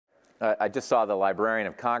I just saw the Librarian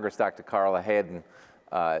of Congress, Dr. Carla Hayden,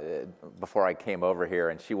 before I came over here,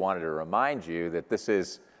 and she wanted to remind you that this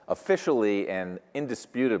is officially and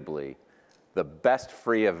indisputably the best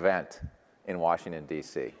free event in Washington,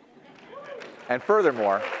 D.C. And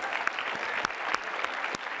furthermore,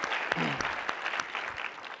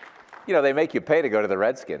 you know, they make you pay to go to the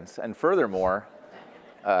Redskins, and furthermore,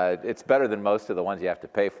 it's better than most of the ones you have to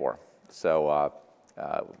pay for. So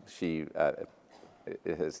she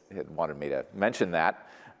had wanted me to mention that.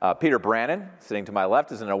 Peter Brannen, sitting to my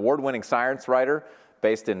left, is an award-winning science writer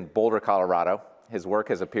based in Boulder, Colorado. His work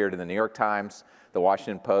has appeared in the New York Times, the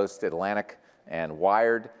Washington Post, Atlantic, and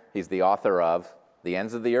Wired. He's the author of The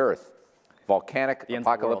Ends of the Earth, Volcanic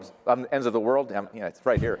Apocalypses, Ends of the World, yeah, it's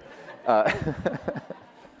right here.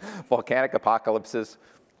 Volcanic Apocalypses,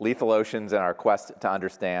 Lethal Oceans, and Our Quest to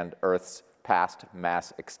Understand Earth's Past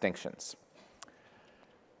Mass Extinctions.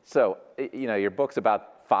 So, you know, your book's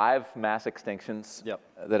about 5 mass extinctions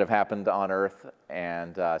that have happened on Earth.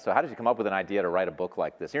 And so how did you come up with an idea to write a book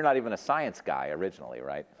like this? You're not even a science guy originally,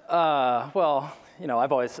 right? Well, you know,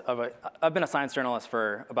 I've been a science journalist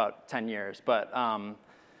for about 10 years. But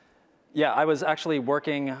yeah, I was actually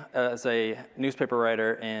working as a newspaper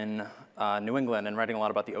writer in New England and writing a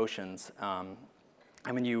lot about the oceans. And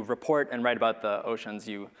when you report and write about the oceans,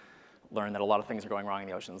 you learn that a lot of things are going wrong in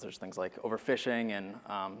the oceans. There's things like overfishing and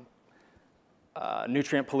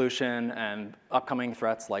nutrient pollution and upcoming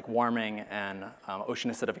threats like warming and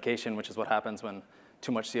ocean acidification, which is what happens when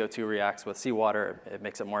too much CO2 reacts with seawater. It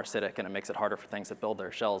makes it more acidic, and it makes it harder for things that build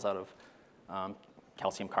their shells out of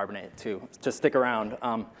calcium carbonate to stick around.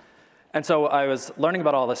 And so I was learning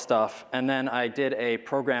about all this stuff, and then I did a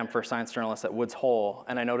program for science journalists at Woods Hole,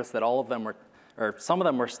 and I noticed that all of them were, or some of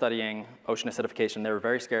them were studying ocean acidification. They were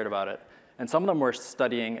very scared about it. And some of them were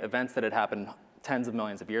studying events that had happened tens of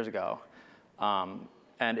millions of years ago.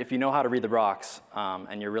 And if you know how to read the rocks,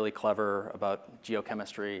 and you're really clever about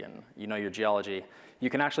geochemistry and you know your geology, you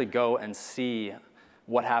can actually go and see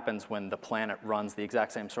what happens when the planet runs the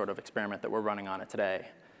exact same sort of experiment that we're running on it today.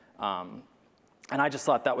 And I just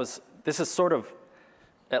thought this is sort of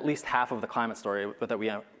at least half of the climate story, but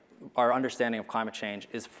that our understanding of climate change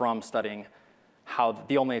is from studying how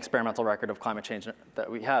the only experimental record of climate change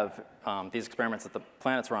that we have, these experiments that the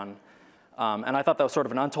planets run. And I thought that was sort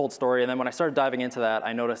of an untold story. And then when I started diving into that,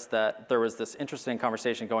 I noticed that there was this interesting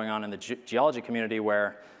conversation going on in the geology community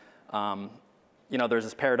where, you know, there's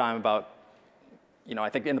this paradigm about, you know, I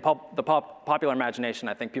think in the popular imagination,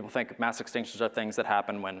 I think people think mass extinctions are things that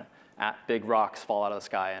happen when big rocks fall out of the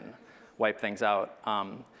sky and wipe things out.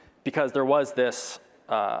 Because there was this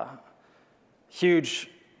huge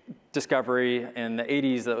discovery in the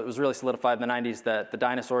 80s that was really solidified in the 90s that the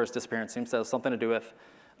dinosaurs' disappearance seems to have something to do with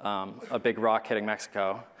a big rock hitting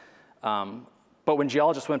Mexico. But when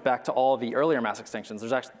geologists went back to all the earlier mass extinctions,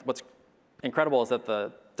 there's actually, what's incredible is that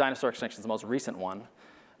the dinosaur extinction is the most recent one.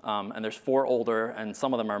 And there's 4 older, and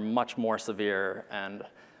some of them are much more severe. And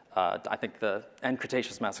I think the end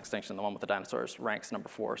Cretaceous mass extinction, the one with the dinosaurs, ranks number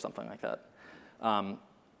 4 or something like that.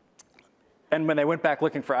 And when they went back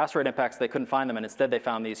looking for asteroid impacts, they couldn't find them. And instead, they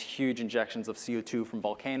found these huge injections of CO2 from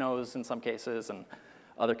volcanoes in some cases, and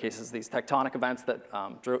other cases, these tectonic events that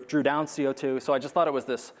drew down CO2. So I just thought it was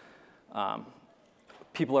this,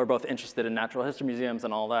 people are both interested in natural history museums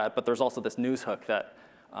and all that, but there's also this news hook that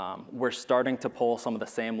we're starting to pull some of the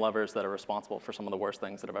same levers that are responsible for some of the worst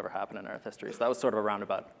things that have ever happened in Earth history. So that was sort of a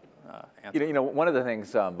roundabout answer. You know, one of the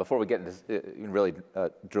things, before we get into really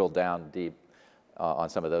drill down deep on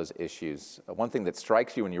some of those issues, one thing that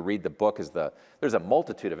strikes you when you read the book is there's a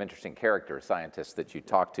multitude of interesting characters, scientists that you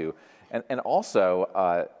talk to, and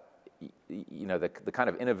also, you know, the kind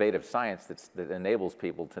of innovative science that enables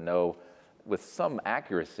people to know with some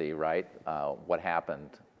accuracy, right, what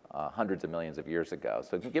happened hundreds of millions of years ago.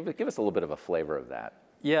 So give us a little bit of a flavor of that.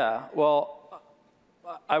 Yeah, well,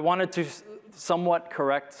 I wanted to somewhat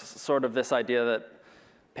correct sort of this idea that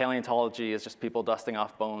paleontology is just people dusting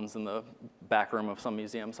off bones in the back room of some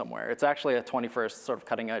museum somewhere. It's actually a 21st sort of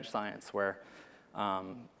cutting edge science where,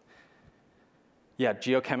 yeah,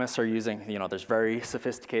 geochemists are using, you know, there's very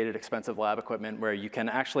sophisticated, expensive lab equipment where you can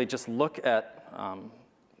actually just look at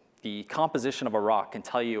the composition of a rock can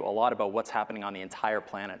tell you a lot about what's happening on the entire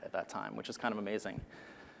planet at that time, which is kind of amazing.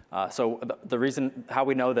 So the reason, how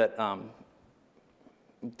we know that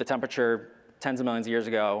the temperature tens of millions of years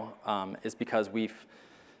ago is because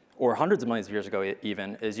or hundreds of millions of years ago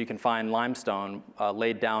even, is you can find limestone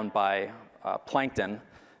laid down by plankton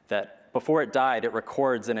that before it died, it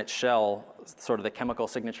records in its shell sort of the chemical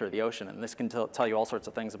signature of the ocean. And this can tell you all sorts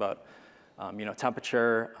of things about you know,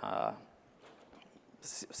 temperature, how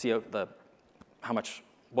much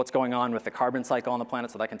what's going on with the carbon cycle on the planet,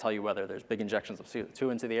 so that can tell you whether there's big injections of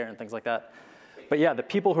CO2 into the air and things like that. But yeah, the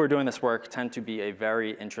people who are doing this work tend to be a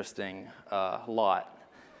very interesting lot.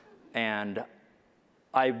 And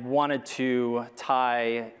I wanted to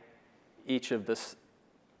tie each of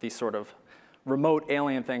these sort of remote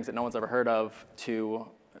alien things that no one's ever heard of to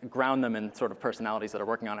ground them in sort of personalities that are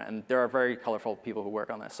working on it. And there are very colorful people who work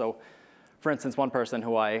on this. So for instance, one person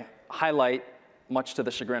who I highlight, much to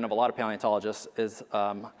the chagrin of a lot of paleontologists, is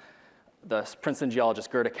the Princeton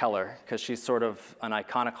geologist Gerda Keller, because she's sort of an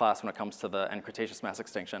iconoclast when it comes to the end Cretaceous mass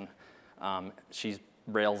extinction. She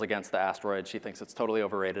rails against the asteroid. She thinks it's totally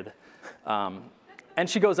overrated. And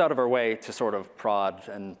she goes out of her way to sort of prod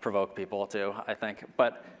and provoke people too, I think.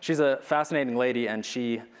 But she's a fascinating lady, and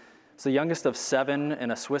she's the youngest of 7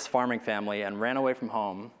 in a Swiss farming family and ran away from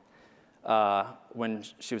home when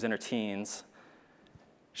she was in her teens.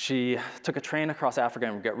 She took a train across Africa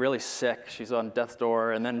and got really sick. She's on death's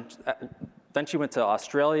door. And then she went to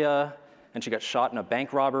Australia, and she got shot in a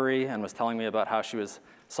bank robbery and was telling me about how she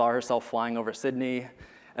saw herself flying over Sydney.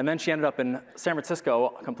 And then she ended up in San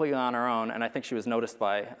Francisco completely on her own, and I think she was noticed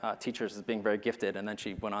by teachers as being very gifted, and then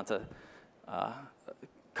she went on to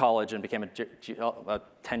college and became a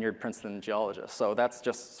tenured Princeton geologist. So that's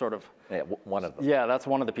just sort of... Yeah, one of them. Yeah, that's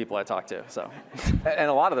one of the people I talked to, so. And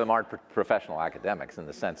a lot of them aren't professional academics in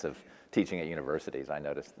the sense of teaching at universities, I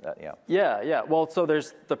noticed that, yeah. Yeah. Well, so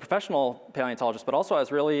there's the professional paleontologists, but also I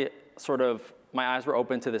was really sort of, my eyes were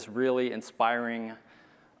open to this really inspiring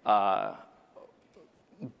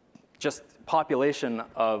just population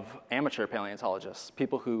of amateur paleontologists,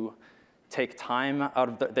 people who take time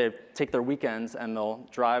out of they take their weekends and they'll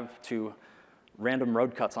drive to random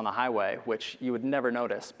road cuts on the highway, which you would never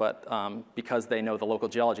notice, but because they know the local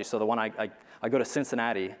geology. So the one I go to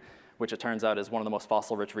Cincinnati, which it turns out is one of the most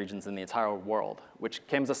fossil-rich regions in the entire world, which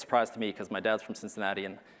came as a surprise to me because my dad's from Cincinnati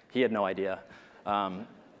and he had no idea. I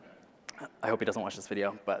hope he doesn't watch this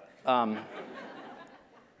video, but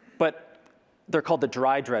they're called the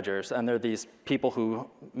dry dredgers, and they're these people who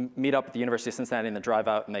meet up at the University of Cincinnati and they drive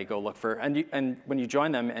out and they go look for, and when you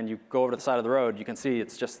join them and you go over to the side of the road, you can see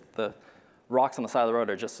it's just the rocks on the side of the road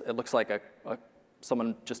are just, it looks like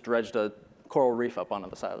someone just dredged a coral reef up onto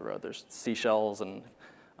the side of the road. There's seashells and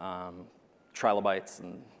trilobites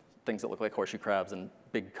and things that look like horseshoe crabs and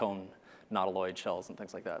big cone nautiloid shells and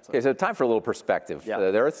things like that. So, okay, so time for a little perspective. Yeah.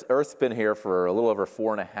 The Earth's been here for a little over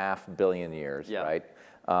 4.5 billion years, yeah. right?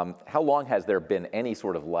 How long has there been any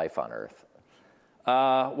sort of life on Earth?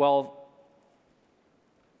 Well,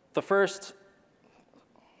 the first,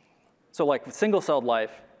 so like single-celled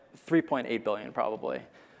life, 3.8 billion probably.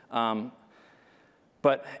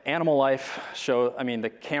 But animal life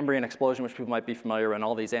the Cambrian explosion, which people might be familiar with, and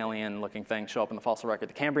all these alien-looking things show up in the fossil record.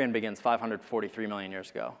 The Cambrian begins 543 million years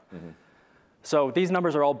ago. Mm-hmm. So these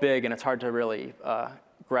numbers are all big, and it's hard to really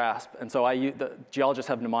grasp. And so the geologists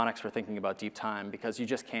have mnemonics for thinking about deep time because you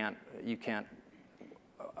can't,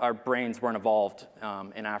 our brains weren't evolved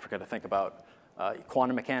in Africa to think about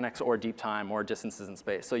quantum mechanics or deep time or distances in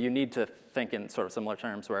space. So you need to think in sort of similar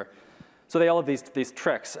terms so they all have these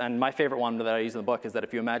tricks. And my favorite one that I use in the book is that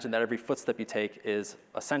if you imagine that every footstep you take is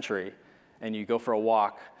a century and you go for a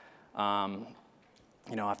walk,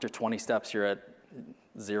 after 20 steps, you're at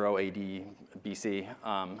 0 AD BC.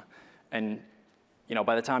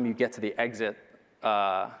 By the time you get to the exit,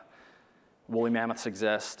 woolly mammoths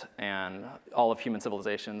exist, and all of human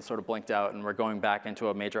civilization sort of blinked out, and we're going back into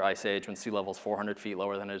a major ice age when sea level's 400 feet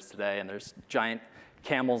lower than it is today, and there's giant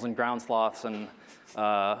camels and ground sloths and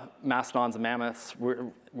mastodons and mammoths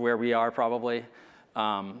where we are probably.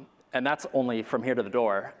 And that's only from here to the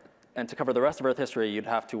door. And to cover the rest of Earth history, you'd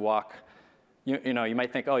have to walk, you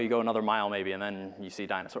might think, oh, you go another mile maybe, and then you see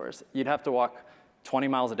dinosaurs. You'd have to walk 20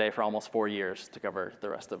 miles a day for almost 4 years to cover the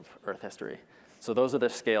rest of Earth history. So those are the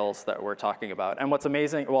scales that we're talking about. And what's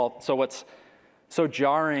amazing, so what's so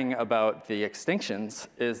jarring about the extinctions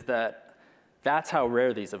is that that's how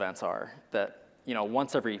rare these events are. That,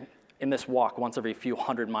 once every few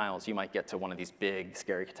hundred miles, you might get to one of these big,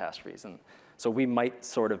 scary catastrophes. And so we might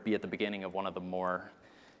sort of be at the beginning of one of the more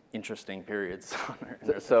interesting periods on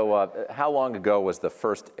Earth. So how long ago was the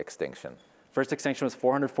first extinction? First extinction was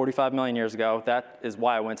 445 million years ago. That is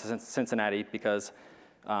why I went to Cincinnati, because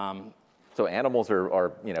so animals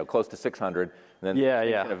are close to 600, and then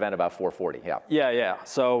an event about 440. Yeah.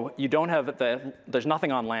 So you don't have there's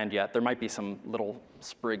nothing on land yet. There might be some little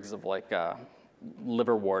sprigs of like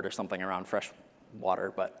liverwort or something around fresh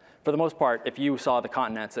water, but for the most part, if you saw the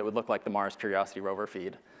continents, it would look like the Mars Curiosity rover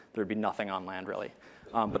feed. There would be nothing on land really.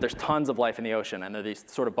 But there's tons of life in the ocean, and there are these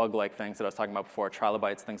sort of bug-like things that I was talking about before,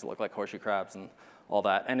 trilobites, things that look like horseshoe crabs and all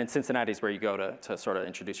that. And in Cincinnati is where you go to sort of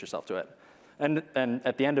introduce yourself to it. And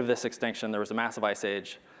at the end of this extinction, there was a massive ice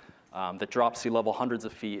age that dropped sea level hundreds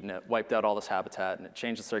of feet, and it wiped out all this habitat, and it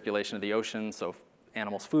changed the circulation of the ocean, so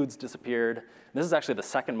animals' foods disappeared. And this is actually the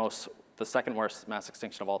second worst mass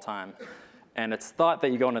extinction of all time. And it's thought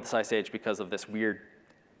that you go into this ice age because of this weird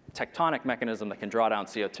tectonic mechanism that can draw down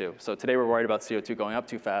CO2. So today we're worried about CO2 going up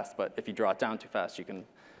too fast, but if you draw it down too fast, you can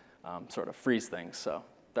sort of freeze things. So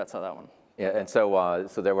that's how that one. Yeah, and so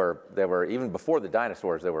there were even before the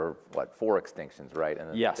dinosaurs, there were what, 4 extinctions, right?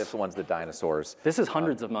 And yes. This one's the dinosaurs. This is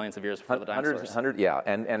hundreds of millions of years before the dinosaurs. Yeah,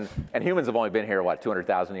 and humans have only been here what,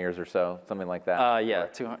 200,000 years or so, something like that. Yeah,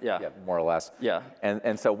 yeah, more or less. Yeah.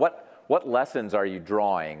 And so what lessons are you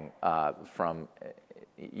drawing from?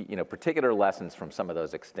 Particular lessons from some of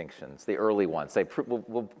those extinctions, the early ones, say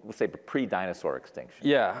we'll say pre-dinosaur extinction.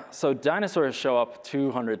 Yeah, so dinosaurs show up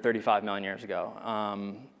 235 million years ago,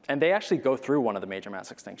 and they actually go through one of the major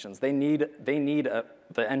mass extinctions. They need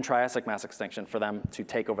the end Triassic mass extinction for them to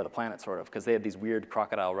take over the planet, sort of, because they had these weird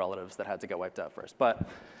crocodile relatives that had to get wiped out first. But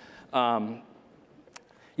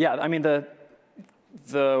yeah, I mean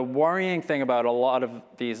the worrying thing about a lot of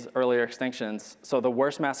these earlier extinctions, so the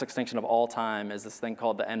worst mass extinction of all time is this thing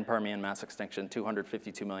called the end Permian mass extinction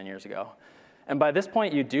 252 million years ago. And by this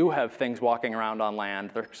point, you do have things walking around on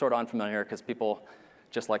land. They're sort of unfamiliar because people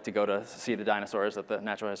just like to go to see the dinosaurs at the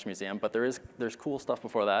Natural History Museum, but there's cool stuff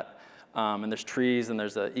before that. And there's trees, and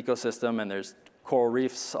there's an ecosystem, and there's coral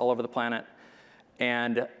reefs all over the planet.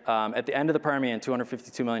 And at the end of the Permian,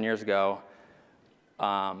 252 million years ago,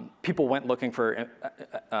 people went looking for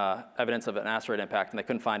evidence of an asteroid impact, and they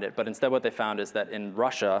couldn't find it. But instead what they found is that in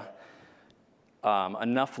Russia,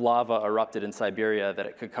 enough lava erupted in Siberia that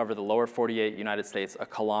it could cover the lower 48 United States a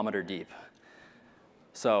kilometer deep.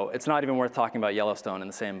 So it's not even worth talking about Yellowstone in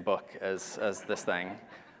the same book as this thing.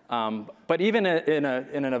 But even in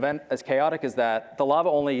an event as chaotic as that, the lava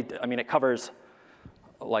only, I mean, it covers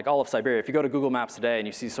like all of Siberia. If you go to Google Maps today and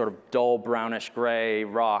you see sort of dull brownish gray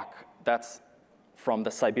rock, that's from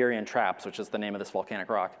the Siberian Traps, which is the name of this volcanic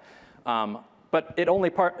rock. But it only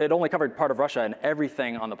covered part of Russia, and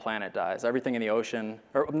everything on the planet dies. Everything in the ocean,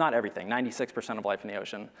 or not everything, 96% of life in the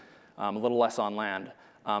ocean, a little less on land.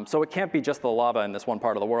 So it can't be just the lava in this one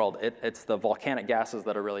part of the world. It's the volcanic gases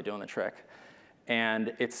that are really doing the trick.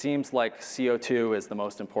 And it seems like CO2 is the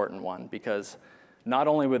most important one, because not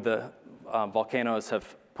only would the volcanoes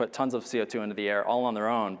have put tons of CO2 into the air all on their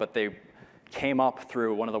own, but they came up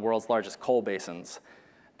through one of the world's largest coal basins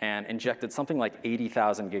and injected something like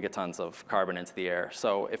 80,000 gigatons of carbon into the air.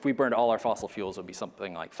 So if we burned all our fossil fuels, it would be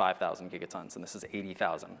something like 5,000 gigatons, and this is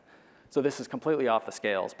 80,000. So this is completely off the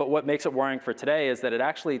scales. But what makes it worrying for today is that it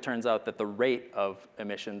actually turns out that the rate of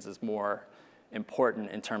emissions is more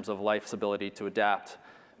important in terms of life's ability to adapt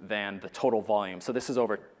than the total volume. So this is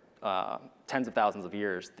over tens of thousands of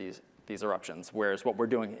years, these eruptions, whereas what we're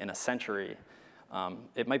doing in a century,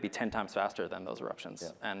 it might be 10 times faster than those eruptions.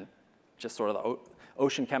 Yeah. And just sort of the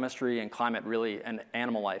ocean chemistry and climate really, and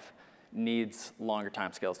animal life needs longer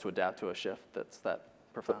timescales to adapt to a shift that's that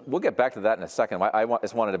profound. We'll get back to that in a second. I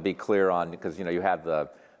just wanted to be clear on, because you have the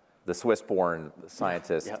Swiss-born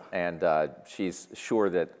scientist, yeah. And she's sure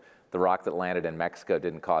that the rock that landed in Mexico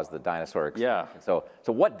didn't cause the dinosaur extinction. Yeah.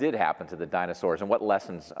 So what did happen to the dinosaurs, and what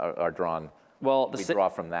lessons are drawn? Well, we draw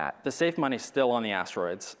from that. The safe money's still on the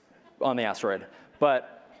asteroid.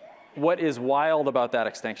 But what is wild about that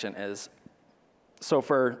extinction is, so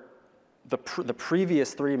for the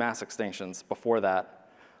previous 3 mass extinctions before that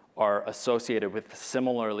are associated with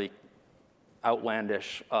similarly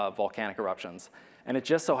outlandish volcanic eruptions. And it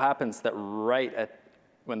just so happens that right at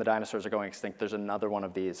when the dinosaurs are going extinct, there's another one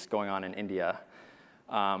of these going on in India,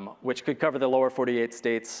 which could cover the lower 48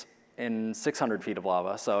 states in 600 feet of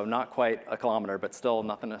lava. So not quite a kilometer, but still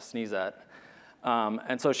nothing to sneeze at.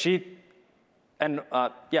 And so she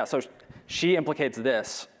implicates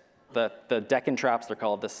this, the Deccan Traps, they're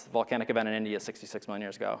called, this volcanic event in India 66 million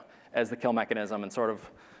years ago, as the kill mechanism, and sort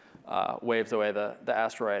of waves away the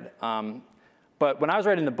asteroid. But when I was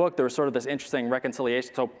writing the book, there was sort of this interesting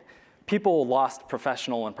reconciliation. So people lost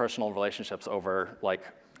professional and personal relationships over like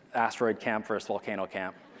asteroid camp versus volcano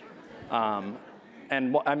camp.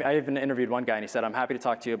 And I even interviewed one guy, and he said, "I'm happy to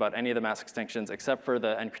talk to you about any of the mass extinctions except for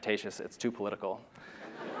the end Cretaceous. It's too political."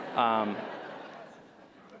 But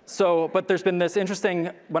there's been this interesting,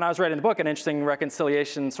 when I was writing the book, an interesting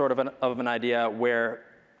reconciliation sort of an idea where,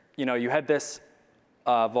 you had this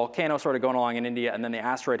volcano sort of going along in India, and then the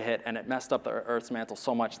asteroid hit, and it messed up the Earth's mantle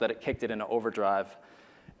so much that it kicked it into overdrive.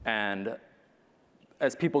 And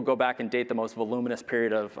as people go back and date the most voluminous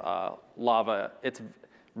period of lava, it's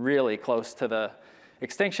really close to the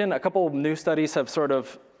extinction. A couple new studies have sort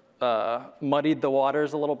of muddied the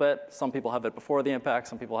waters a little bit. Some people have it before the impact,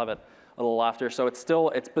 some people have it a little after. So it's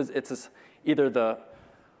either the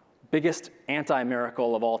biggest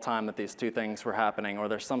anti-miracle of all time that these two things were happening, or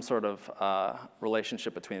there's some sort of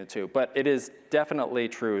relationship between the two. But it is definitely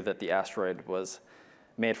true that the asteroid was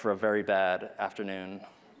made for a very bad afternoon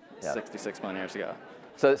 66 million years ago.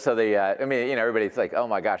 So I mean, you know, everybody's like, oh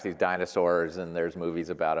my gosh, these dinosaurs, and there's movies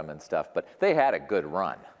about them and stuff, but they had a good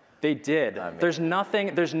run. They did. I mean,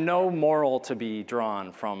 there's no moral to be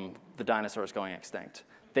drawn from the dinosaurs going extinct.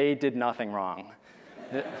 They did nothing wrong.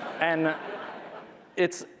 And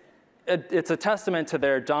it's a testament to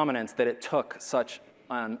their dominance that it took such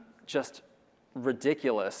just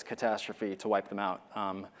ridiculous catastrophe to wipe them out.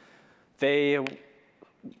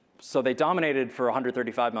 So they dominated for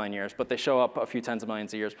 135 million years, but they show up a few tens of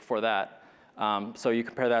millions of years before that. So you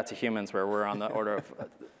compare that to humans, where we're on the order of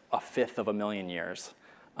a fifth of a million years.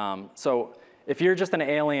 So if you're just an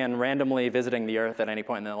alien randomly visiting the Earth at any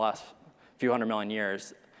point in the last few hundred million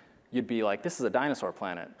years, you'd be like, this is a dinosaur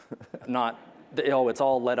planet, not, oh, it's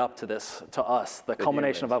all led up to this, to us, the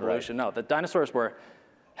culmination of evolution. Right. No, the dinosaurs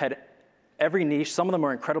had every niche. Some of them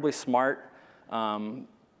were incredibly smart.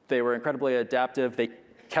 They were incredibly adaptive. They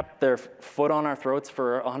kept their foot on our throats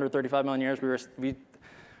for 135 million years. We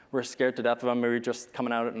were scared to death of them. We were just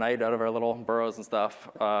coming out at night out of our little burrows and stuff.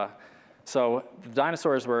 So the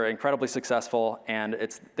dinosaurs were incredibly successful, and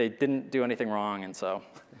they didn't do anything wrong,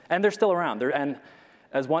 and they're still around. And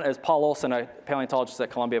as Paul Olson, a paleontologist at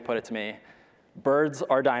Columbia, put it to me, birds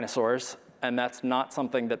are dinosaurs, and that's not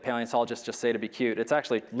something that paleontologists just say to be cute. It's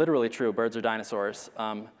actually literally true. Birds are dinosaurs.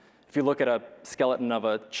 If you look at a skeleton of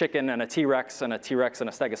a chicken and a T-Rex and a T-Rex and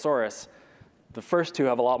a Stegosaurus, the first two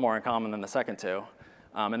have a lot more in common than the second two,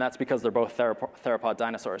 and that's because they're both theropod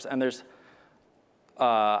dinosaurs. And there's,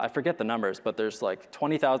 I forget the numbers, but there's like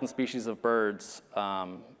 20,000 species of birds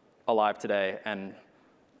alive today, and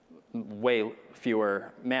way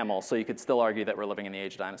fewer mammals. So you could still argue that we're living in the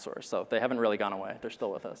age of dinosaurs. So they haven't really gone away. They're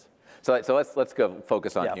still with us. So let's go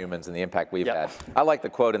focus on humans and the impact we've had. I like the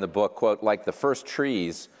quote in the book, quote, like the first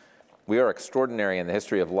trees, we are extraordinary in the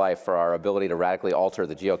history of life for our ability to radically alter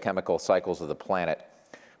the geochemical cycles of the planet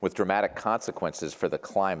with dramatic consequences for the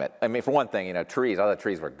climate. I mean, for one thing, you know, trees, I thought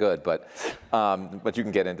trees were good, but you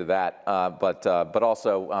can get into that. But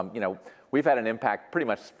also, you know, we've had an impact pretty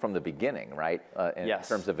much from the beginning, right? In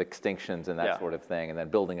terms of extinctions and that sort of thing, and then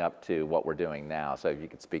building up to what we're doing now. So if you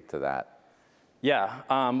could speak to that. Yeah,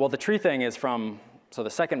 well, the tree thing is so the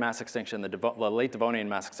second mass extinction, the late Devonian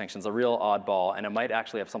mass extinction, is a real oddball, and it might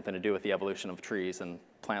actually have something to do with the evolution of trees and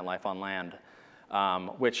plant life on land,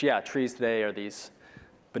 which, trees today are these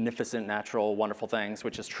beneficent, natural, wonderful things,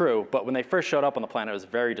 which is true, but when they first showed up on the planet, it was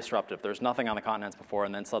very disruptive. There was nothing on the continents before,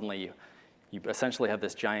 and then suddenly you essentially have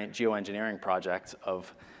this giant geoengineering project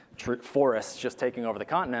of forests just taking over the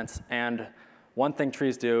continents, and one thing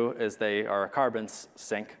trees do is they are a carbon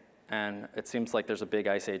sink. And it seems like there's a big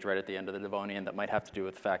ice age right at the end of the Devonian that might have to do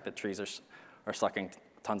with the fact that trees are sucking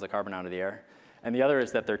tons of carbon out of the air. And the other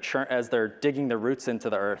is that as they're digging their roots into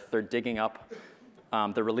the earth, they're digging up,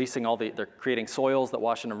 they're releasing they're creating soils that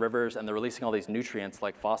wash into rivers, and they're releasing all these nutrients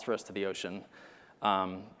like phosphorus to the ocean,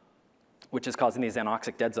 which is causing these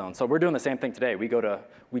anoxic dead zones. So we're doing the same thing today. We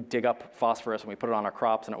dig up phosphorus and we put it on our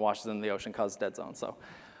crops, and it washes into the ocean, causes dead zones. So.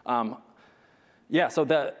 So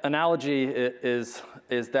the analogy is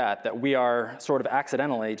that we are sort of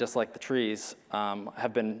accidentally, just like the trees,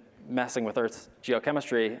 have been messing with Earth's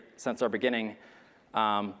geochemistry since our beginning,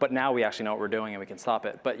 but now we actually know what we're doing and we can stop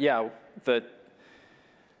it. But the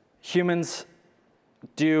humans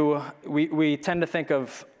we tend to think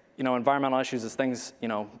of environmental issues as things,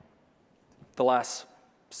 the last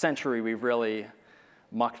century we've really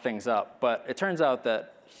mucked things up, but it turns out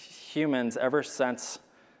that humans, ever since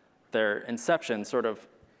their inception, sort of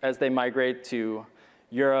as they migrate to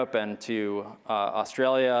Europe and to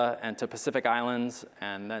Australia and to Pacific Islands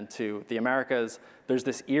and then to the Americas, there's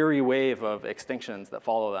this eerie wave of extinctions that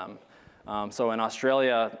follow them. So in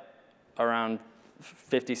Australia, around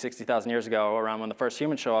 50, 60,000 years ago, around when the first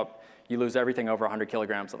humans show up, you lose everything over 100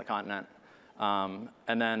 kilograms on the continent. And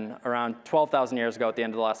then around 12,000 years ago, at the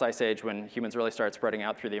end of the last ice age, when humans really started spreading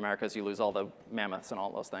out through the Americas, you lose all the mammoths and all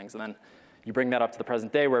those things. And then you bring that up to the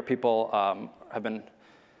present day, where people have been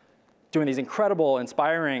doing these incredible,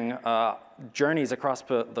 inspiring journeys across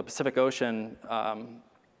the Pacific Ocean,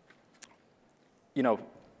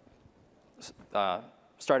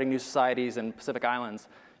 starting new societies in Pacific Islands.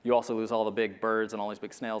 You also lose all the big birds and all these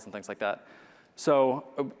big snails and things like that. So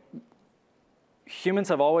humans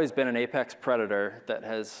have always been an apex predator that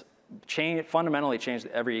has fundamentally changed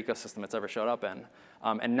every ecosystem it's ever showed up in.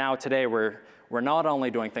 And now today we're not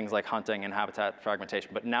only doing things like hunting and habitat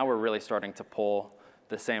fragmentation, but now we're really starting to pull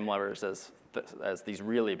the same levers as these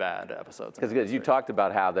really bad episodes. Because you talked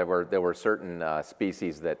about how there were certain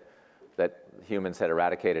species that humans had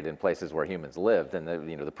eradicated in places where humans lived, and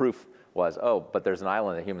the proof was, oh, but there's an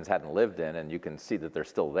island that humans hadn't lived in, and you can see that they're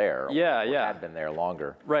still there. Yeah, or yeah. had been there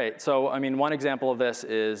longer. Right. So I mean, one example of this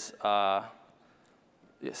is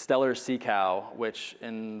Steller's sea cow, which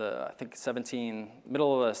in the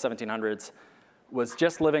middle of the 1700s was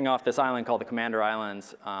just living off this island called the Commander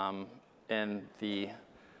Islands in the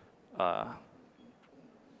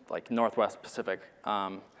like Northwest Pacific.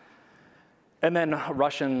 And then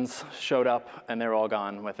Russians showed up, and they were all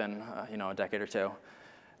gone within a decade or two.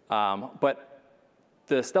 But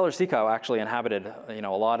the Steller's sea cow actually inhabited a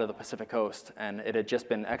lot of the Pacific coast, and it had just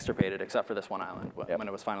been extirpated except for this one island when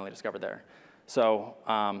it was finally discovered there. So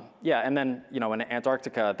yeah, and then in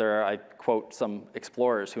Antarctica, I quote some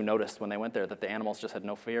explorers who noticed when they went there that the animals just had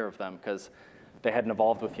no fear of them because they hadn't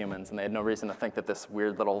evolved with humans, and they had no reason to think that this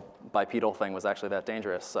weird little bipedal thing was actually that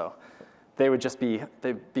dangerous. So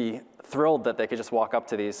they'd be thrilled that they could just walk up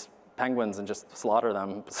to these penguins and just slaughter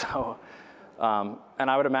them. So, and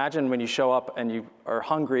I would imagine when you show up and you are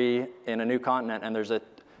hungry in a new continent and there's a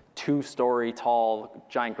 2-story tall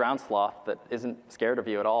giant ground sloth that isn't scared of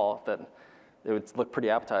you at all, that it would look pretty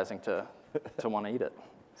appetizing to want to eat it.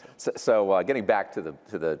 So getting back to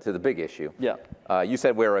the big issue. Yeah. You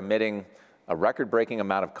said we're emitting a record-breaking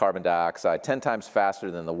amount of carbon dioxide, 10 times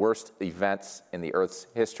faster than the worst events in the Earth's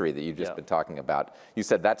history that you've just been talking about. You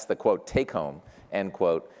said that's the, quote, take-home, end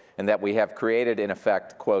quote, and that we have created, in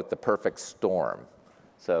effect, quote, the perfect storm.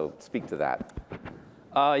 So speak to that.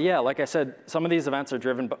 Yeah, like I said, some of these events are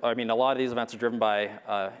driven by, a lot of these events are driven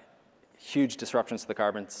by huge disruptions to the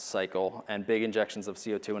carbon cycle and big injections of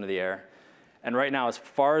CO2 into the air. And right now, as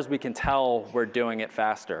far as we can tell, we're doing it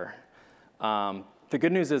faster. The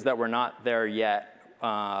good news is that we're not there yet.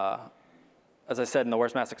 As I said, in the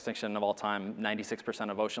worst mass extinction of all time, 96%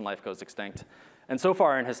 of ocean life goes extinct. And so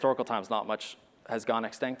far in historical times, not much has gone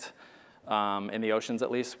extinct, in the oceans at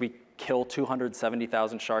least. We kill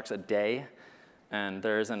 270,000 sharks a day, and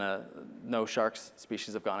there isn't no shark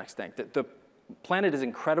species have gone extinct. The planet is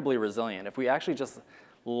incredibly resilient. If we actually just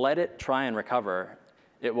let it try and recover,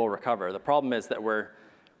 it will recover. The problem is that we're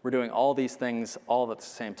doing all these things all at the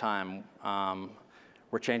same time.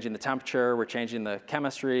 We're changing the temperature, we're changing the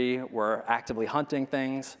chemistry, we're actively hunting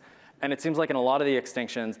things. And it seems like in a lot of the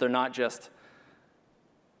extinctions,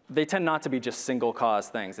 they tend not to be just single cause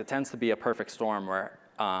things. It tends to be a perfect storm where,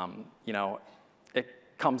 it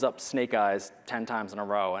comes up snake eyes 10 times in a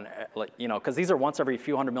row. And because these are once every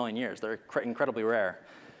few 100 million years. They're incredibly rare.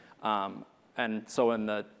 And so in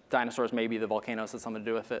the dinosaurs, maybe the volcanoes had something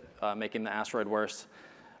to do with it, making the asteroid worse.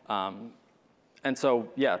 And so,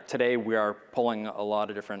 yeah, today we are pulling a lot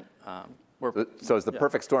of different. So is the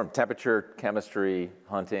perfect storm temperature, chemistry,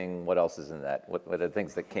 hunting? What else is in that? What are the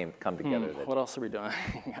things that come together? What else are we doing?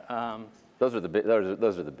 Those are the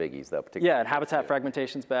biggies, though. Yeah, and habitat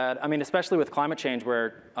fragmentation's bad. Especially with climate change,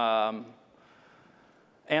 where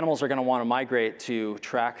animals are going to want to migrate to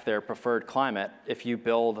track their preferred climate. If you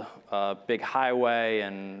build a big highway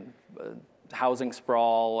and housing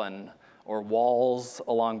sprawl or walls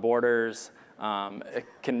along borders,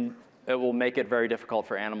 it will make it very difficult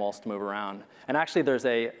for animals to move around. And actually, there's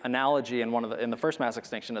an analogy in the first mass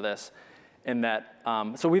extinction of this, in that,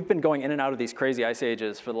 so we've been going in and out of these crazy ice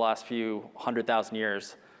ages for the last few 100,000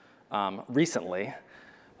 years recently.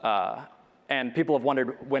 And people have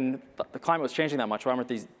wondered, when the climate was changing that much, why weren't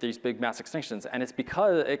these big mass extinctions? And it's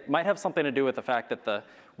because it might have something to do with the fact that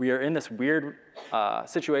we are in this weird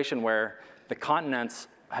situation where the continents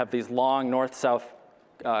have these long north-south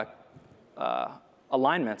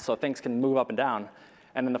alignments, so things can move up and down.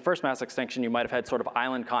 And in the first mass extinction, you might have had sort of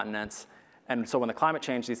island continents. And so when the climate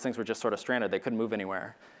changed, these things were just sort of stranded. They couldn't move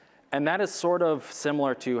anywhere. And that is sort of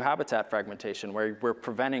similar to habitat fragmentation, where we're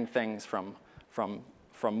preventing things from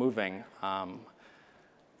moving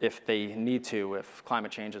if they need to, if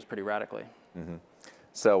climate changes pretty radically. Mm-hmm.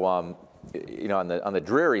 So, on the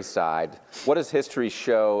dreary side, what does history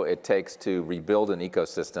show it takes to rebuild an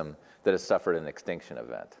ecosystem that has suffered an extinction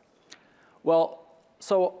event? Well,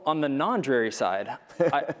 so on the non-dreary side,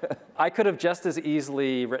 I could have just as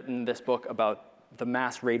easily written this book about the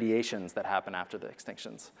mass radiations that happen after the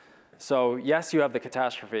extinctions. So yes, you have the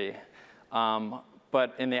catastrophe,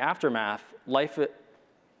 but in the aftermath, life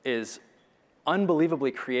is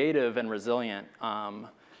unbelievably creative and resilient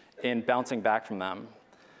in bouncing back from them.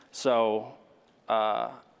 So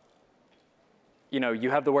you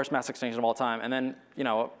have the worst mass extinction of all time, and then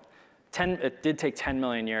it did take 10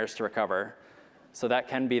 million years to recover. So that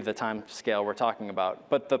can be the time scale we're talking about.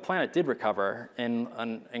 But the planet did recover in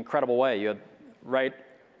an incredible way.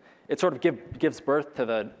 It sort of gives birth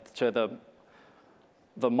to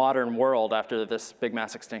the modern world after this big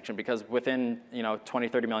mass extinction, because within 20,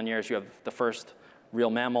 30 million years, you have the first real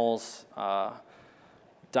mammals,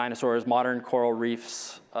 dinosaurs, modern coral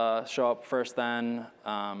reefs show up first then.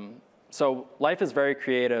 So life is very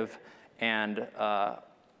creative and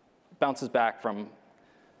bounces back from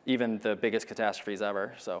even the biggest catastrophes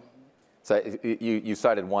ever. So you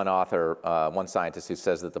cited one author, one scientist who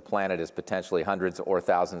says that the planet is potentially hundreds or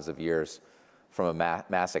thousands of years from a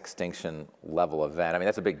mass extinction level event. I mean,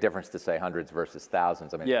 that's a big difference to say hundreds versus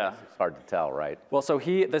thousands. I mean, yeah. It's hard to tell, right? Well, so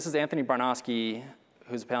this is Anthony Barnosky,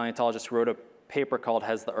 who's a paleontologist, who wrote a paper called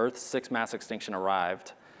 "Has the Earth's Sixth Mass Extinction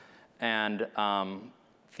Arrived?" And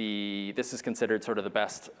this is considered sort of the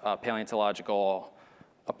best paleontological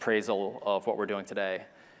appraisal of what we're doing today.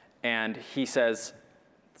 And he says,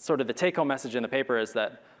 sort of the take-home message in the paper is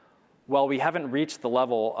that, well, we haven't reached the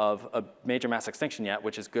level of a major mass extinction yet,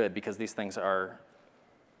 which is good because these things are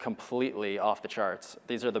completely off the charts.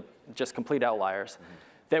 These are just complete outliers. Mm-hmm.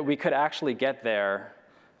 That we could actually get there,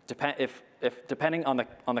 depending on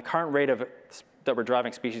the current rate that we're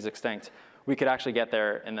driving species extinct, we could actually get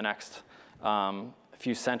there in the next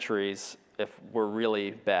few centuries if we're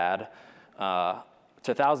really bad.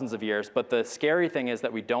 To thousands of years, but the scary thing is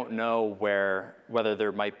that we don't know whether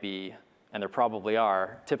there might be, and there probably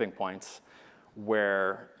are, tipping points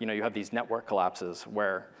where you have these network collapses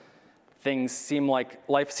where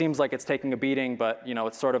life seems like it's taking a beating, but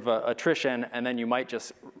it's sort of attrition, and then you might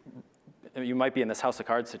be in this house of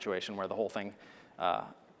cards situation where the whole thing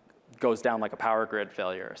goes down like a power grid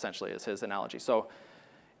failure, essentially, is his analogy. So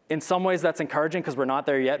in some ways, that's encouraging because we're not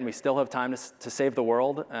there yet, and we still have time to save the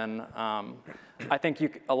world. And I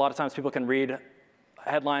think a lot of times people can read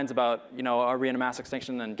headlines about, are we in a mass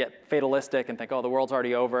extinction, and get fatalistic and think, oh, the world's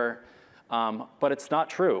already over. But it's not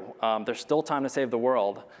true. There's still time to save the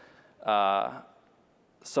world.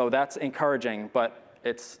 So that's encouraging, but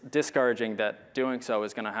it's discouraging that doing so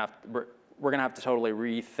is going to we're going to have to totally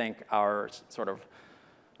rethink our sort of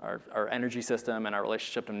our energy system and our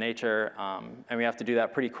relationship to nature, and we have to do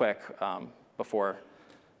that pretty quick before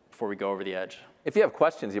we go over the edge. If you have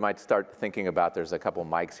questions, you might start thinking about. There's a couple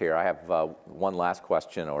mics here. I have one last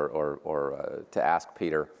question or to ask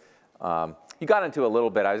Peter. You got into a little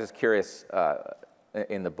bit. I was just curious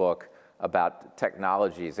in the book about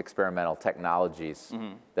technologies, experimental technologies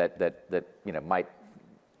mm-hmm. that might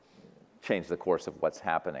change the course of what's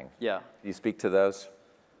happening. Yeah. Do you speak to those?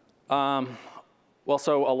 Well,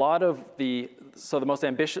 so a lot of the most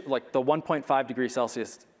ambitious, like the 1.5 degrees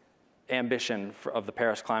Celsius ambition of the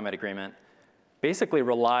Paris Climate Agreement basically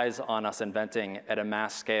relies on us inventing at a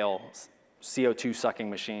mass scale CO2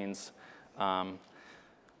 sucking machines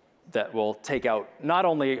that will take out, not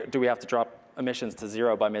only do we have to drop emissions to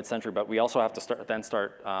zero by mid-century, but we also have to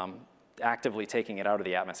start actively taking it out of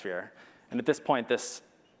the atmosphere. And at this point, this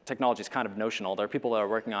technology is kind of notional. There are people that are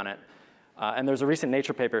working on it. And there's a recent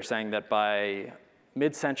Nature paper saying that by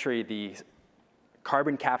mid-century, the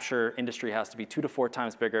carbon capture industry has to be 2 to 4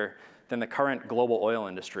 times bigger than the current global oil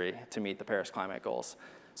industry to meet the Paris climate goals.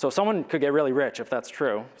 So someone could get really rich if that's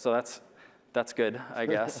true. So that's good, I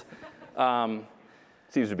guess.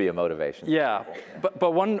 Seems to be a motivation. Yeah,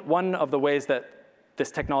 but one of the ways that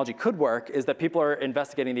this technology could work is that people are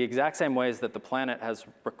investigating the exact same ways that the planet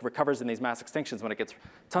recovers in these mass extinctions. When it gets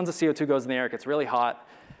tons of CO2 goes in the air, it gets really hot,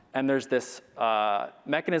 and there's this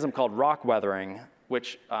mechanism called rock weathering,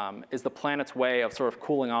 which is the planet's way of sort of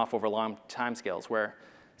cooling off over long timescales, where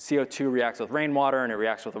CO2 reacts with rainwater and it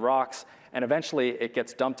reacts with the rocks, and eventually it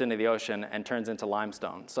gets dumped into the ocean and turns into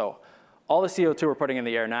limestone. So all the CO2 we're putting in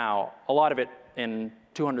the air now, a lot of it in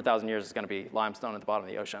 200,000 years is going to be limestone at the bottom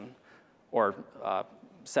of the ocean, or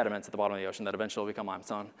sediments at the bottom of the ocean that eventually will become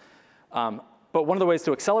limestone. But one of the ways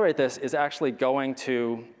to accelerate this is actually going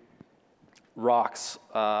to rocks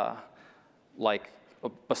like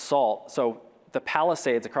basalt. So the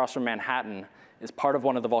Palisades across from Manhattan is part of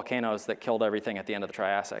one of the volcanoes that killed everything at the end of the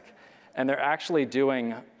Triassic. And they're actually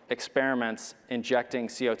doing experiments injecting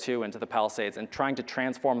CO2 into the Palisades and trying to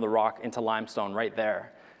transform the rock into limestone right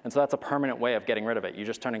there. And so that's a permanent way of getting rid of it. You're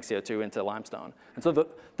just turning CO2 into limestone. And so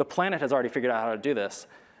the planet has already figured out how to do this,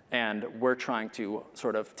 and we're trying to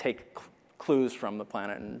sort of take clues from the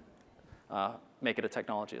planet and make it a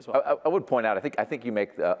technology as well. I would point out, I think you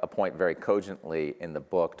make a point very cogently in the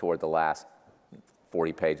book toward the last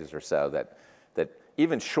 40 pages or so that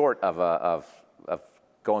even short of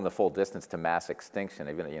going the full distance to mass extinction,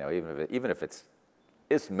 even if it's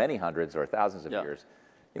is many hundreds or thousands of Yeah. years,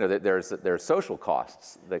 you know, there's social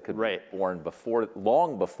costs that could Right. be born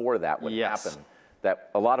long before that would Yes. happen, that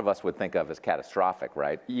a lot of us would think of as catastrophic,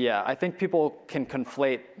 right? Yeah, I think people can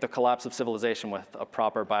conflate the collapse of civilization with a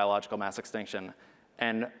proper biological mass extinction.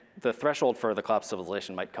 And the threshold for the collapse of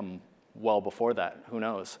civilization might come well before that. Who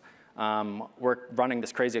knows? We're running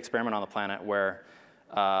this crazy experiment on the planet where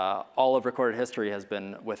all of recorded history has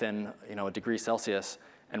been within, you know, a degree Celsius,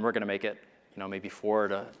 and we're going to make it, you know, maybe 4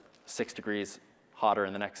 to 6 degrees hotter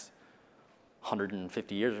in the next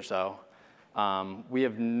 150 years or so. We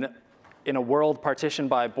have, in a world partitioned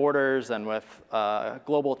by borders and with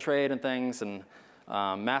global trade and things and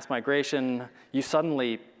mass migration, you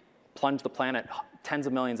suddenly plunge the planet tens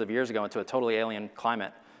of millions of years ago into a totally alien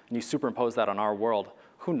climate, and you superimpose that on our world.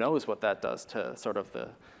 Who knows what that does to sort of the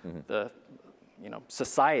you know,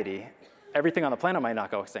 society? Everything on the planet might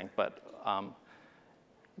not go extinct, but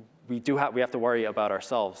we have to worry about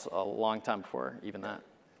ourselves a long time before even that.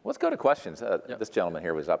 Let's go to questions. Yep. This gentleman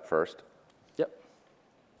here was up first. Yep.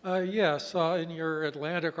 Yes, in your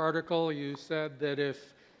Atlantic article, you said that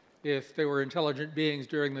if they were intelligent beings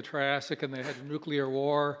during the Triassic and they had a nuclear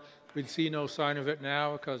war, we'd see no sign of it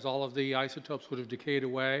now because all of the isotopes would have decayed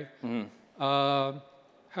away. Mm-hmm.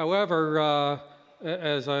 However,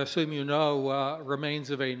 as I assume you know, remains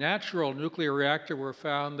of a natural nuclear reactor were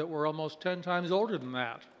found that were almost 10 times older than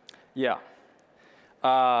that. Yeah.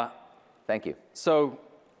 Thank you. So,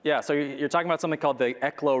 yeah, so you're talking about something called the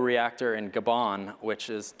ECLO reactor in Gabon, which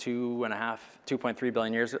is 2.3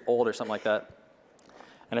 billion years old or something like that.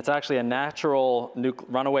 And it's actually a natural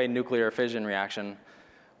runaway nuclear fission reaction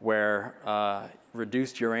where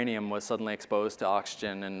reduced uranium was suddenly exposed to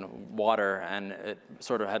oxygen and water, and it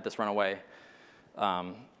sort of had this runaway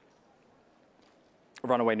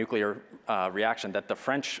nuclear reaction that the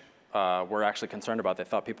French were actually concerned about. They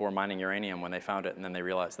thought people were mining uranium when they found it, and then they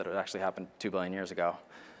realized that it actually happened 2 billion years ago.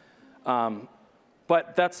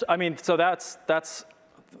 But that's, I mean, so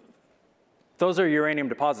those are uranium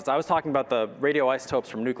deposits. I was talking about the radioisotopes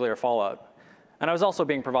from nuclear fallout. And I was also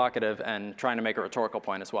being provocative and trying to make a rhetorical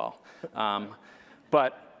point as well.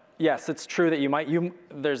 But yes, it's true that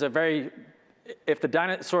if the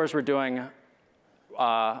dinosaurs were doing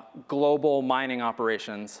global mining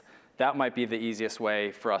operations, that might be the easiest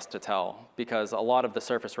way for us to tell, because a lot of the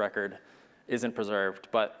surface record isn't preserved,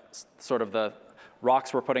 but sort of the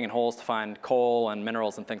rocks we're putting in holes to find coal and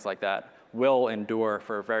minerals and things like that will endure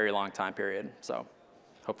for a very long time period. So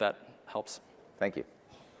hope that helps. Thank you.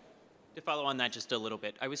 To follow on that just a little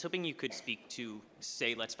bit, I was hoping you could speak to,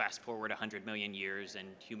 say, let's fast forward 100 million years and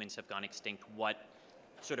humans have gone extinct. What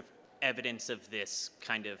sort of evidence of this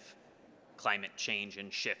kind of climate change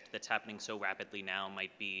and shift that's happening so rapidly now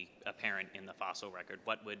might be apparent in the fossil record?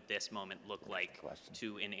 What would this moment look like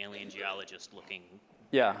to an alien geologist looking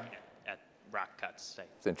at rock cuts, say?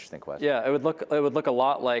 It's an interesting question. Yeah, it would look a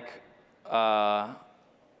lot like the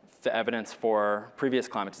evidence for previous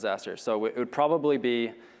climate disasters. So it would probably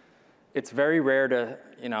be, it's very rare to,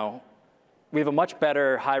 you know, we have a much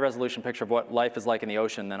better high-resolution picture of what life is like in the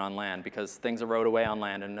ocean than on land, because things erode away on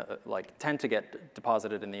land and tend to get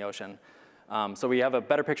deposited in the ocean. So we have a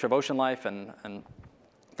better picture of ocean life and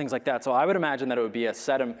things like that. So I would imagine that it would be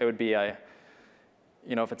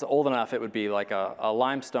you know, if it's old enough, it would be like a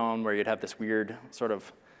limestone where you'd have this weird sort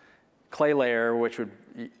of clay layer, which would,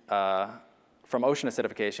 from ocean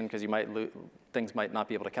acidification, because things might not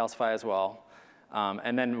be able to calcify as well.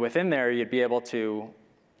 And then within there, you'd be able to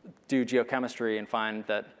do geochemistry and find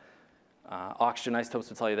that oxygen isotopes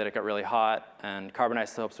would tell you that it got really hot, and carbon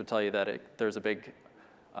isotopes would tell you that there's a big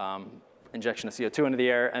injection of CO2 into the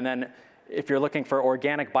air. And then if you're looking for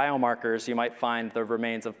organic biomarkers, you might find the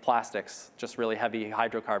remains of plastics. Just really heavy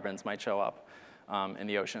hydrocarbons might show up in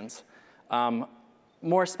the oceans.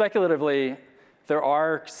 More speculatively, there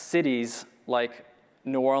are cities like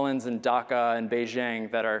New Orleans and Dhaka and Beijing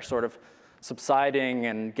that are sort of subsiding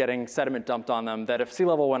and getting sediment dumped on them, that if sea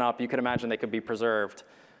level went up, you could imagine they could be preserved.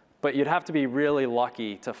 But you'd have to be really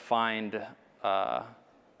lucky to find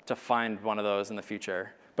one of those in the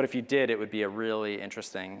future. But if you did, it would be a really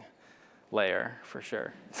interesting layer, for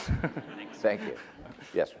sure. Thank you.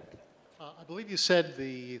 Yes. I believe you said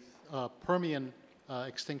the Permian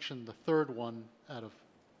extinction, the fourth one out of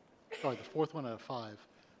 5,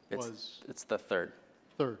 It's the third.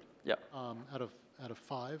 Third. Yep. Out of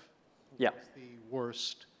 5. Yeah. Was the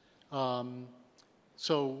worst.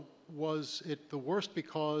 So was it the worst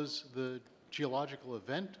because the geological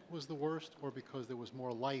event was the worst, or because there was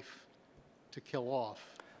more life to kill off?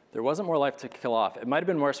 There wasn't more life to kill off. It might have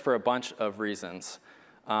been worse for a bunch of reasons.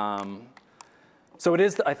 So it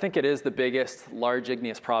is, I think it is the biggest large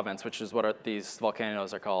igneous province, which is what these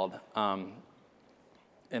volcanoes are called,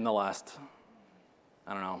 in the last,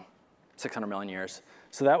 I don't know, 600 million years.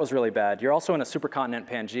 So that was really bad. You're also in a supercontinent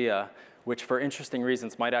Pangaea, which for interesting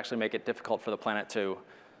reasons might actually make it difficult for the planet to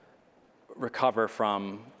recover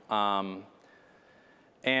from.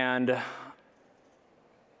 And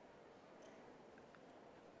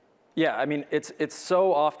yeah, I mean, it's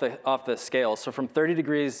so off the scale. So from 30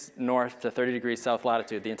 degrees north to 30 degrees south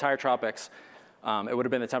latitude, the entire tropics, it would have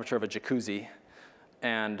been the temperature of a jacuzzi.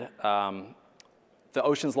 And the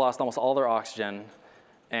oceans lost almost all their oxygen,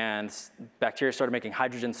 and bacteria started making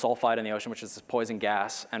hydrogen sulfide in the ocean, which is this poison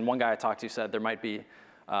gas. And one guy I talked to said there might be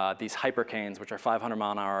these hypercanes, which are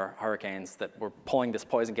 500-mile-an-hour hurricanes that were pulling this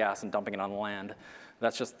poison gas and dumping it on the land.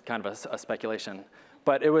 That's just kind of a speculation.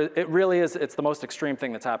 But it really is, it's the most extreme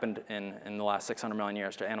thing that's happened in the last 600 million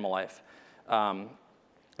years to animal life.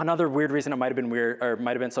 Another weird reason it might have been weird, or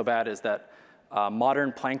might have been so bad, is that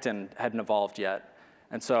modern plankton hadn't evolved yet.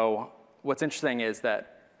 And so what's interesting is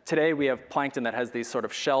that today we have plankton that has these sort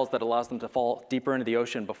of shells that allows them to fall deeper into the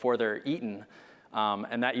ocean before they're eaten,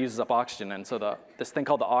 and that uses up oxygen. And so this thing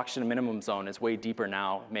called the oxygen minimum zone is way deeper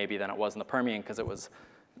now, maybe, than it was in the Permian, because it was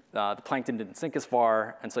the plankton didn't sink as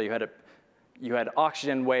far, and so you had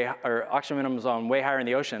oxygen minimum zone way higher in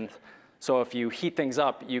the ocean. So if you heat things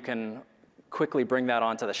up, you can quickly bring that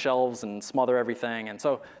onto the shelves and smother everything. And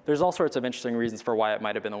so there's all sorts of interesting reasons for why it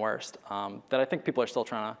might have been the worst that I think people are still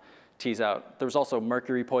trying to tease out. There was also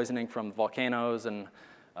mercury poisoning from volcanoes, and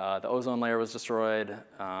the ozone layer was destroyed.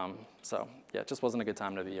 So yeah, it just wasn't a good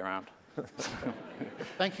time to be around.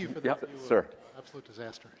 Thank you for that. Yep, sir. Absolute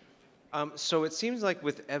disaster. So it seems like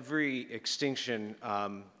with every extinction,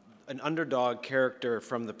 an underdog character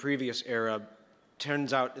from the previous era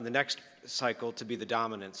turns out in the next cycle to be the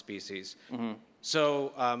dominant species. Mm-hmm.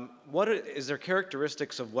 So is there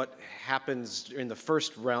characteristics of what happens in the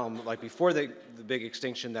first realm, like before the big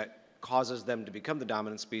extinction, that causes them to become the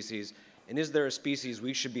dominant species? And is there a species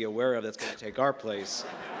we should be aware of that's going to take our place?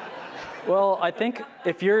 Well, I think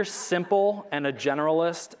if you're simple and a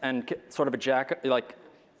generalist and sort of a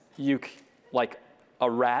like a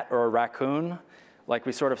rat or a raccoon, like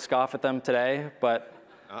we sort of scoff at them today, but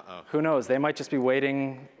who knows? They might just be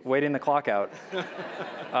waiting the clock out.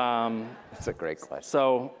 That's a great question.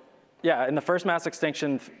 So, yeah, in the first mass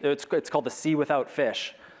extinction, it's called the sea without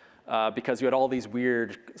fish, because you had all these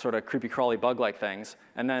weird sort of creepy crawly bug-like things,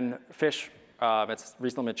 and then fish, it's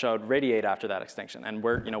recently been showed, radiate after that extinction, and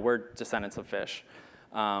we're descendants of fish.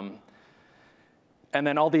 And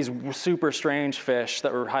then all these super strange fish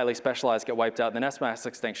that were highly specialized get wiped out in the next mass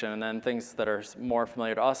extinction, and then things that are more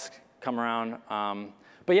familiar to us come around.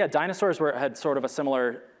 But yeah, dinosaurs had sort of a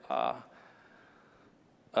similar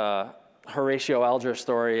Horatio Alger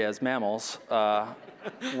story as mammals,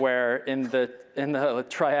 where in the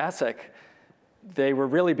Triassic, they were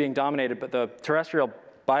really being dominated, but the terrestrial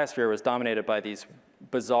biosphere was dominated by these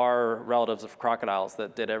bizarre relatives of crocodiles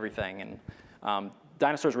that did everything. And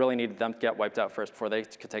dinosaurs really needed them to get wiped out first before they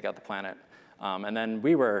could take out the planet. And then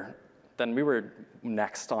we were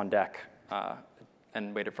next on deck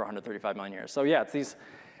and waited for 135 million years. So yeah,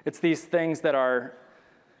 it's these things that are,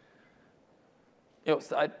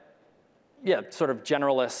 sort of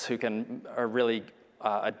generalists who are really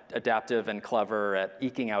adaptive and clever at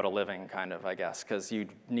eking out a living, kind of, I guess, because you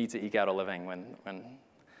need to eke out a living when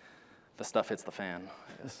the stuff hits the fan.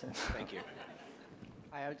 Thank you.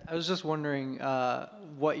 I was just wondering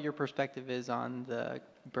what your perspective is on the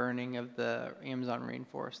burning of the Amazon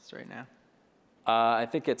rainforests right now. I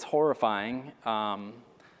think it's horrifying.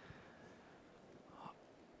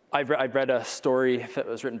 I've read a story that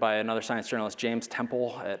was written by another science journalist, James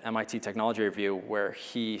Temple, at MIT Technology Review, where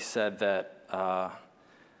he said that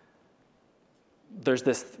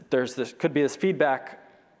could be this feedback,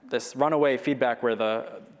 this runaway feedback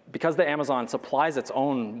where because the Amazon supplies its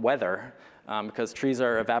own weather, because trees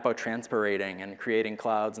are evapotranspirating and creating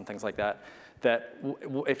clouds and things like that,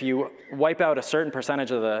 if you wipe out a certain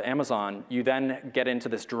percentage of the Amazon, you then get into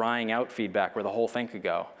this drying out feedback where the whole thing could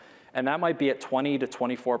go. And that might be at 20 to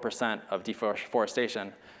 24% of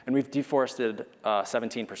deforestation, and we've deforested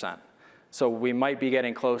 17%. So we might be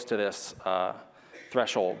getting close to this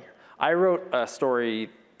threshold. I wrote a story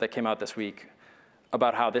that came out this week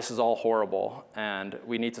about how this is all horrible and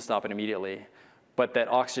we need to stop it immediately, but that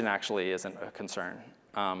oxygen actually isn't a concern.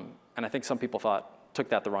 And I think some people took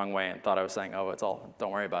that the wrong way and thought I was saying, oh,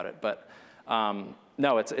 don't worry about it. But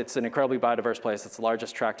no, it's an incredibly biodiverse place. It's the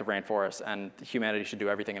largest tract of rainforest, and humanity should do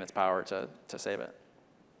everything in its power to save it.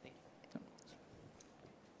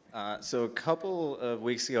 So a couple of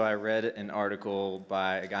weeks ago, I read an article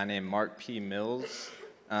by a guy named Mark P. Mills,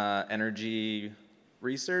 energy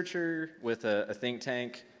researcher with a think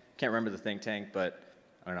tank. Can't remember the think tank, but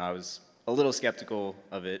I don't know, I was a little skeptical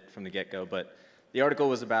of it from the get-go. But the article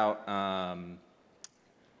was about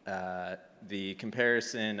the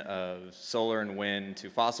comparison of solar and wind to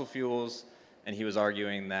fossil fuels, and he was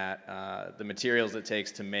arguing that the materials it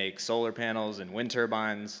takes to make solar panels and wind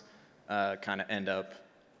turbines kind of end up,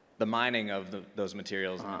 the mining of those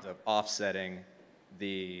materials ends up offsetting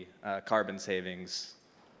the carbon savings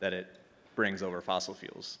that it brings over fossil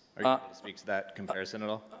fuels. Are you able to speak to that comparison at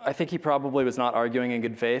all? I think he probably was not arguing in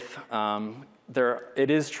good faith.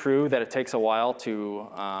 It is true that it takes a while to,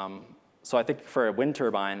 so I think for a wind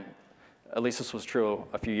turbine, at least this was true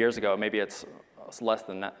a few years ago, maybe it's less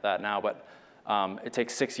than that now, but it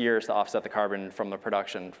takes 6 years to offset the carbon from the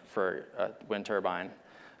production for a wind turbine.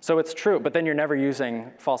 So it's true, but then you're never using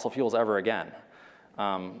fossil fuels ever again.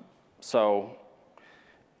 So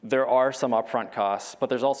there are some upfront costs, but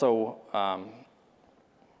there's also,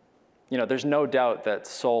 there's no doubt that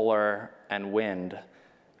solar and wind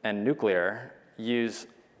and nuclear use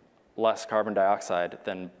less carbon dioxide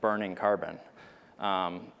than burning carbon.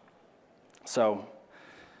 So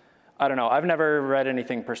I don't know. I've never read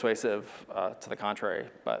anything persuasive to the contrary,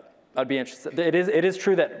 but I'd be interested. It is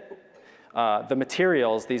true that the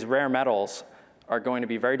materials, these rare metals, are going to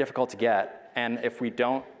be very difficult to get, and if we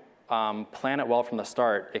don't plan it well from the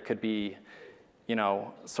start, it could be,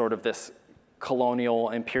 sort of this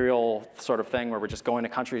colonial, imperial sort of thing where we're just going to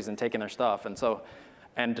countries and taking their stuff,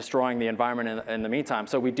 and destroying the environment in the meantime.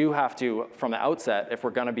 So we do have to, from the outset, if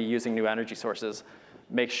we're going to be using new energy sources,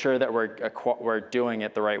 make sure that we're doing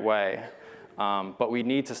it the right way. But we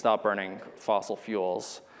need to stop burning fossil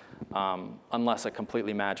fuels unless a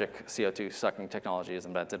completely magic CO2 sucking technology is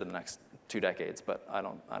invented in the next 2 decades. But I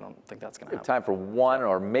don't think that's going to happen. Time for one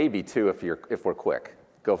or maybe two if we're quick.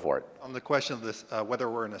 Go for it. On the question of this, whether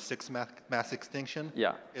we're in a sixth mass extinction,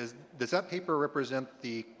 yeah, does that paper represent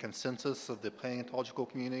the consensus of the paleontological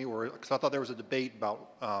community, or because I thought there was a debate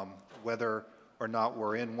about whether or not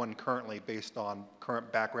we're in one currently based on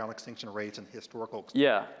current background extinction rates and historical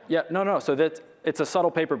extinction? Yeah, no. So it's a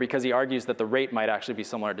subtle paper because he argues that the rate might actually be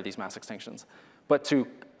similar to these mass extinctions, but to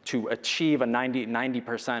achieve a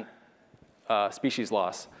 90% species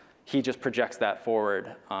loss, he just projects that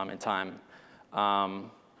forward in time.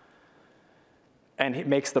 And he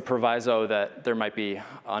makes the proviso that there might be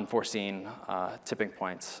unforeseen tipping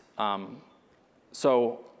points.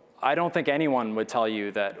 So I don't think anyone would tell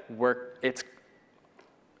you that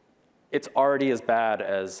it's already as bad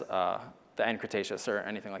as the end Cretaceous or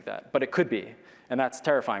anything like that, but it could be, and that's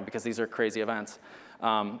terrifying because these are crazy events.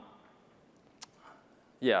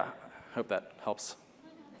 Yeah, hope that helps.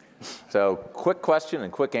 So quick question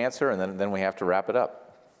and quick answer, and then we have to wrap it up.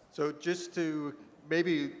 So just to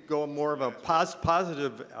maybe go more of a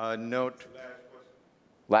positive note.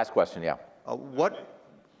 Last question, yeah.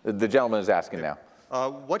 The gentleman is asking now.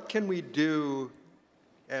 What can we do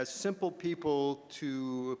as simple people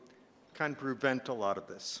to kind of prevent a lot of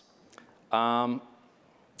this? Well,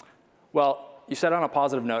 you said on a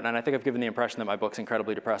positive note, and I think I've given the impression that my book's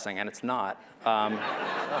incredibly depressing, and it's not.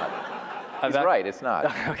 He's right, it's not.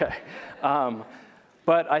 Okay.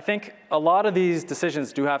 But I think a lot of these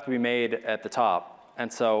decisions do have to be made at the top,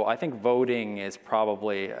 and so I think voting is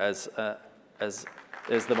probably is the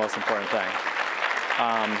most important thing.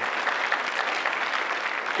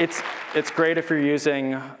 It's great if you're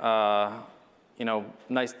using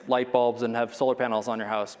nice light bulbs and have solar panels on your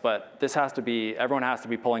house, but everyone has to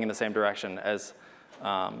be pulling in the same direction as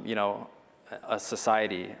a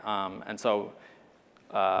society, and so.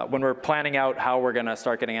 When we're planning out how we're going to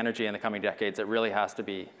start getting energy in the coming decades, it really has to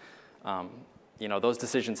be, those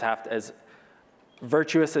decisions have to, as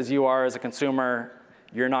virtuous as you are as a consumer,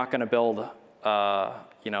 you're not going to build, a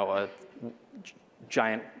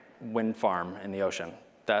giant wind farm in the ocean.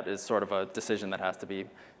 That is sort of a decision that has to be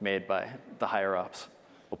made by the higher ups.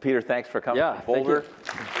 Well, Peter, thanks for coming from Boulder.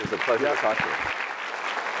 It was a pleasure to talk to you.